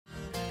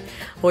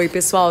Oi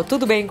pessoal,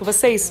 tudo bem com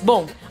vocês?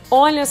 Bom,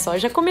 olha só,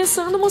 já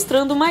começando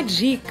mostrando uma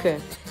dica.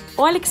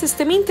 Olha que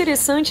sistema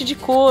interessante de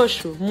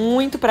coxo,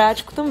 muito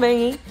prático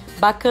também, hein?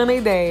 Bacana a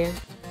ideia.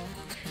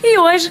 E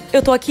hoje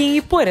eu tô aqui em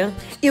Iporã.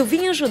 Eu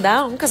vim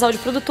ajudar um casal de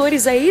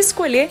produtores a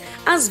escolher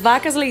as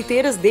vacas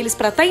leiteiras deles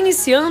para estar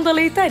iniciando a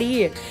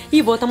leitaria.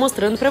 E vou estar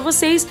mostrando para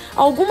vocês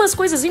algumas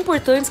coisas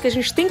importantes que a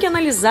gente tem que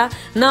analisar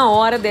na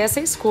hora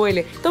dessa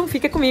escolha. Então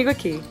fica comigo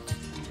aqui.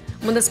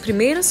 Uma das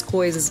primeiras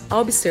coisas a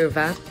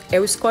observar é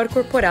o score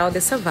corporal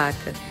dessa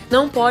vaca.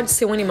 Não pode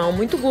ser um animal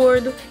muito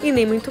gordo e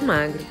nem muito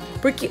magro,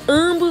 porque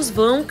ambos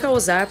vão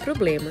causar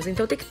problemas.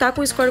 Então tem que estar com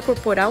o score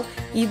corporal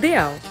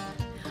ideal.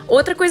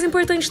 Outra coisa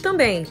importante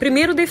também,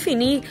 primeiro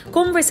definir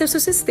como vai ser o seu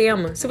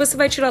sistema, se você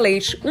vai tirar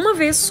leite uma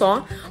vez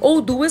só ou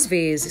 2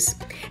 vezes.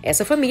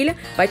 Essa família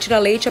vai tirar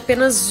leite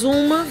apenas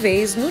uma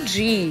vez no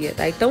dia,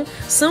 tá? Então,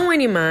 são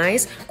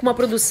animais com uma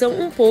produção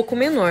um pouco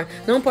menor.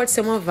 Não pode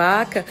ser uma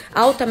vaca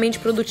altamente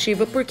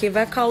produtiva, porque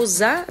vai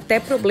causar até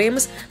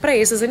problemas para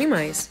esses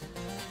animais.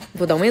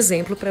 Vou dar um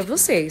exemplo para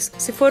vocês.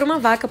 Se for uma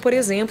vaca, por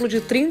exemplo,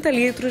 de 30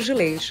 litros de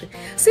leite,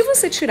 se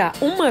você tirar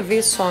uma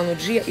vez só no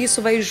dia,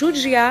 isso vai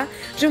judiar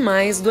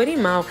demais do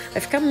animal.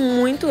 Vai ficar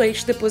muito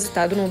leite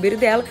depositado no úbere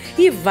dela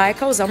e vai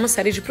causar uma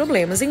série de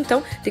problemas.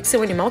 Então, tem que ser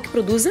um animal que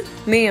produza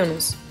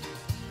menos.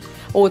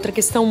 Outra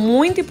questão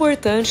muito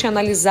importante é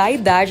analisar a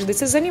idade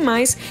desses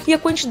animais e a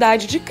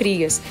quantidade de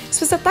crias.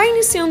 Se você está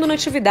iniciando na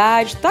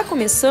atividade, está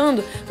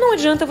começando, não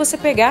adianta você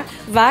pegar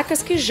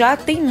vacas que já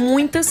têm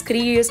muitas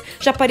crias,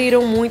 já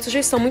pariram muito, já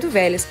estão muito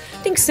velhas.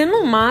 Tem que ser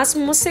no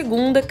máximo uma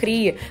segunda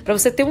cria, para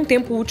você ter um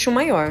tempo útil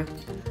maior.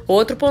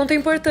 Outro ponto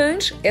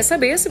importante é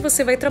saber se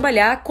você vai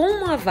trabalhar com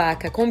uma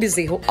vaca com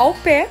bezerro ao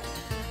pé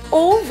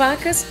ou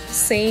vacas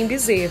sem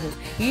bezerro.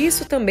 E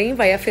isso também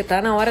vai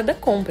afetar na hora da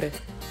compra,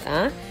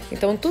 tá?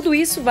 Então, tudo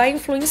isso vai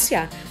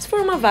influenciar. Se for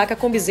uma vaca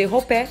com bezerro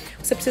ao pé,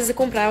 você precisa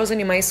comprar os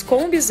animais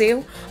com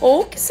bezerro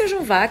ou que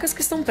sejam vacas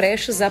que estão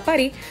prestes a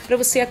parir, para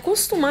você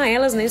acostumar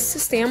elas nesse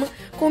sistema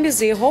com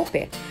bezerro ao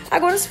pé.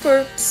 Agora, se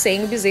for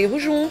sem o bezerro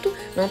junto,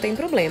 não tem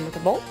problema, tá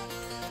bom?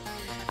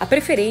 A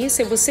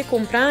preferência é você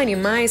comprar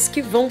animais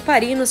que vão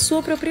parir na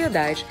sua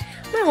propriedade.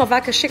 Não é uma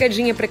vaca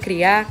chegadinha para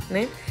criar,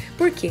 né?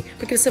 Por quê?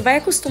 Porque você vai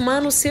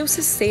acostumar no seu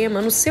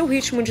sistema, no seu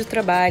ritmo de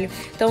trabalho.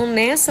 Então,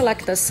 nessa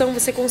lactação,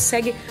 você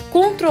consegue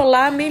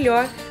controlar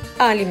melhor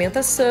a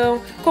alimentação,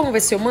 como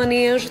vai ser o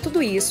manejo,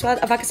 tudo isso.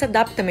 A vaca se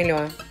adapta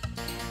melhor.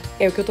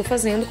 É o que eu estou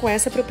fazendo com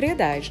essa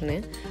propriedade,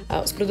 né?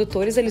 Os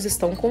produtores, eles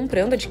estão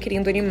comprando,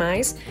 adquirindo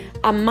animais,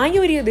 a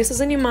maioria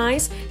desses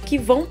animais que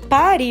vão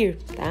parir,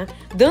 tá?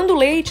 Dando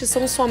leite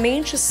são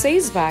somente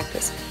 6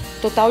 vacas,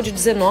 total de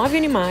 19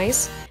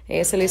 animais,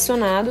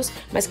 selecionados,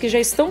 mas que já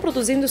estão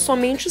produzindo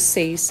somente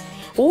 6.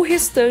 O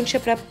restante é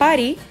para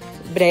parir,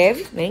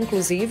 breve, né,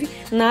 inclusive,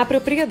 na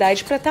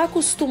propriedade, para estar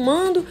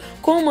acostumando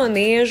com o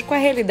manejo, com a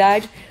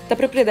realidade da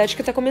propriedade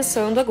que está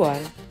começando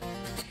agora.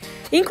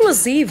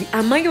 Inclusive,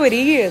 a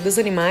maioria dos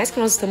animais que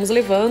nós estamos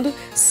levando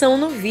são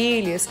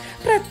novilhas,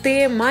 para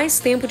ter mais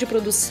tempo de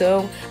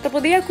produção, para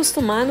poder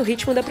acostumar no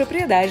ritmo da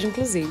propriedade,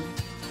 inclusive.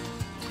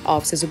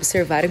 Ó, vocês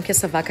observaram que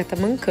essa vaca está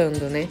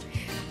mancando, né?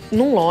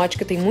 Num lote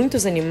que tem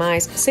muitos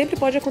animais, sempre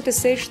pode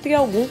acontecer de ter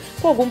algum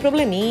com algum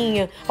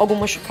probleminha, algum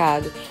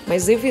machucado.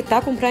 Mas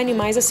evitar comprar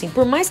animais assim,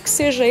 por mais que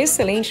seja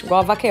excelente,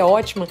 igual a vaca é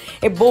ótima,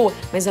 é boa,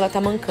 mas ela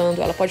tá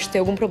mancando, ela pode ter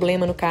algum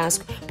problema no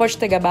casco, pode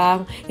ter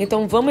gabarro,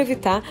 então vamos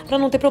evitar para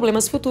não ter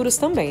problemas futuros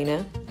também,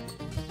 né?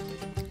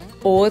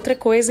 Outra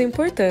coisa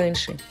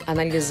importante,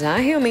 analisar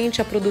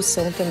realmente a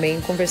produção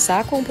também,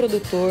 conversar com o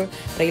produtor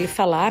para ele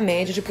falar a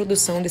média de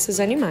produção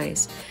desses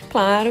animais.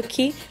 Claro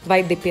que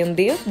vai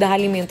depender da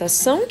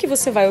alimentação que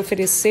você vai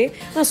oferecer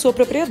na sua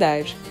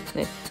propriedade,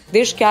 né?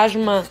 Desde que haja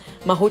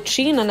uma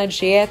rotina na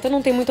dieta, não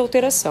tem muita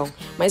alteração.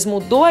 Mas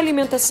mudou a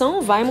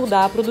alimentação, vai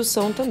mudar a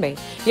produção também.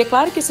 E é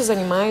claro que esses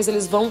animais,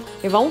 eles vão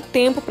levar um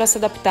tempo para se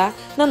adaptar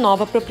na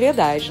nova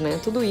propriedade, né?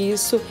 Tudo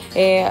isso,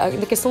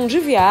 na questão de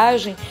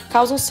viagem,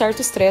 causa um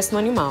certo estresse no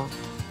animal.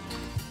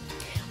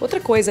 Outra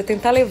coisa é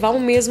tentar levar o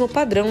mesmo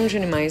padrão de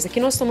animais. Aqui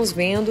nós estamos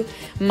vendo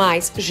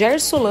mais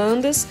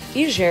gersolandas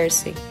e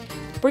jersey,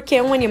 porque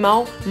é um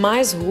animal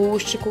mais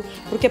rústico,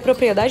 porque a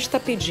propriedade está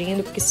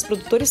pedindo, porque esses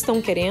produtores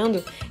estão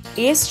querendo,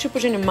 esse tipo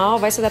de animal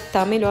vai se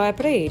adaptar melhor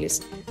para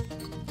eles.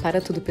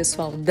 Para tudo,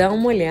 pessoal, dá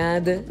uma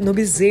olhada no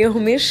bezerro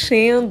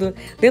mexendo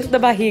dentro da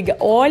barriga.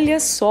 Olha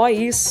só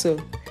isso!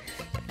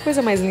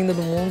 Coisa mais linda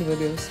do mundo, meu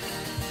Deus!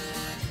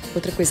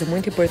 Outra coisa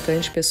muito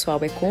importante, pessoal,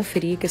 é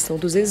conferir a questão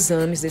dos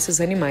exames desses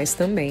animais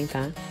também,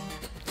 tá?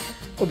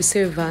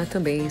 Observar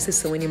também se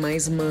são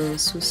animais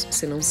mansos,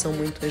 se não são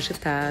muito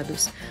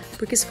agitados,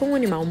 porque se for um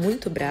animal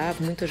muito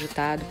bravo, muito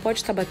agitado, pode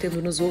estar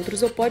batendo nos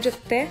outros ou pode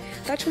até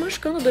estar te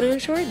machucando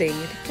durante a ordenha.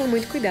 Tem que tomar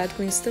muito cuidado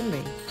com isso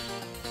também.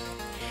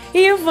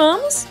 E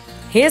vamos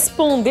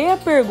responder a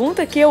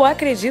pergunta que eu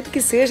acredito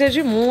que seja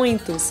de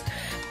muitos.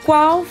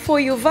 Qual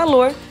foi o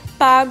valor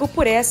pago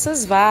por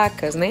essas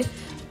vacas, né?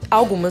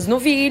 Algumas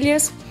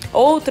novilhas,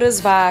 outras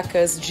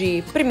vacas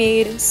de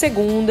primeira,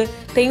 segunda,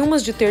 tem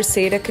umas de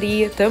terceira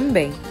cria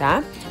também,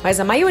 tá? Mas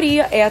a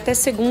maioria é até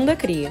segunda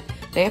cria.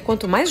 né?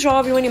 Quanto mais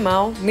jovem o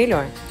animal,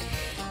 melhor.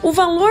 O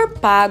valor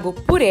pago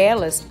por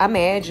elas, a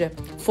média,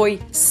 foi R$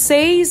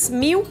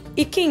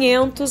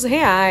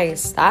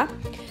 6.500, tá? R$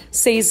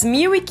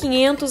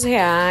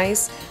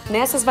 6.500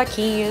 nessas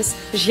vaquinhas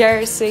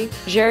Jersey,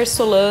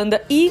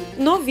 Gersolanda e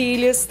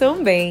novilhas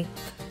também.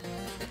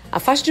 A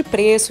faixa de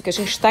preço que a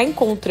gente está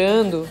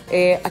encontrando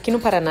aqui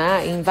no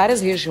Paraná, em várias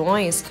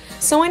regiões,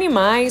 são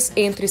animais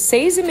entre R$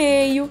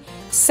 6.500, R$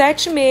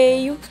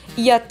 7.500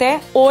 e até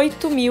R$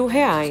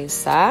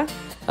 8.000, tá?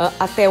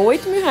 Até R$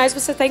 8.000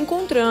 você está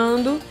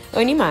encontrando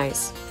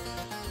animais.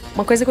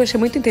 Uma coisa que eu achei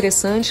muito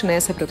interessante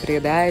nessa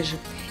propriedade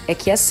é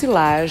que a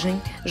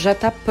silagem já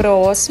está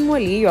próximo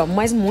ali, ó,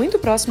 mas muito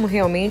próximo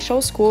realmente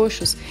aos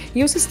coxos.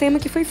 E o sistema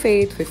que foi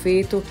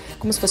feito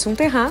como se fosse um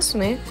terraço,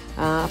 né?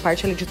 A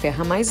parte ali de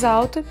terra mais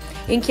alta,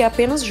 em que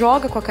apenas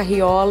joga com a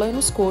carriola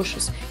nos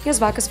coxos e as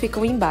vacas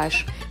ficam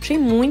embaixo. Achei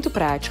muito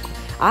prático.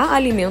 A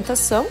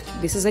alimentação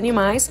desses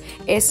animais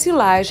é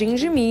silagem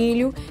de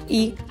milho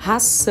e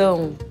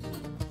ração.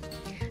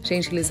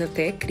 Gente, eles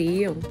até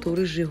criam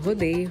touros de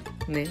rodeio,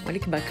 né? Olha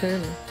que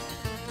bacana.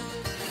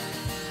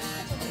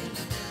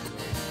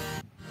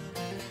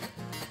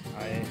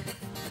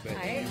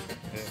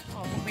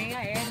 Ó, também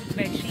a R do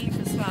Betinho,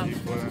 pessoal.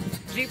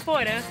 De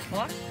Porã.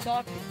 Ó,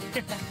 top.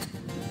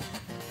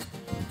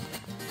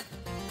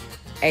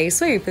 É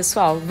isso aí,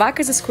 pessoal.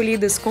 Vacas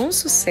escolhidas com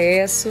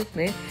sucesso,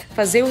 né?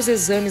 Fazer os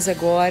exames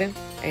agora.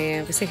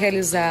 Vai ser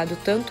realizado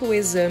tanto o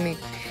exame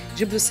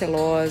de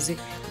brucelose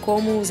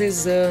como os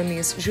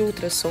exames de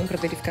ultrassom para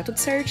verificar tudo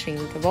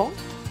certinho, tá bom?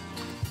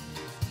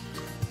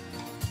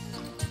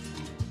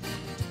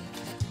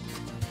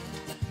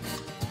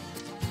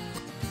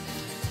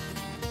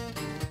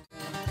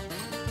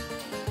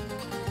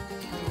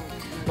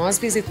 Nós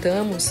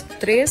visitamos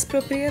 3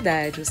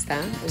 propriedades, tá?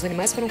 Os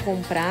animais foram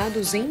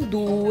comprados em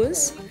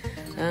 2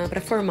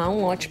 para formar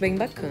um lote bem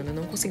bacana.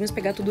 Não conseguimos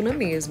pegar tudo na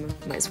mesma,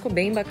 mas ficou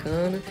bem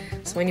bacana.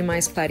 São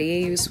animais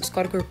pareios,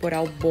 score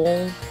corporal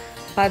bom,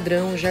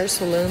 padrão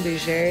Gersolando e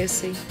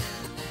Jersey.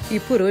 E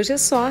por hoje é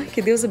só.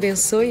 Que Deus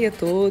abençoe a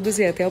todos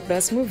e até o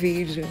próximo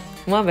vídeo.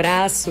 Um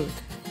abraço!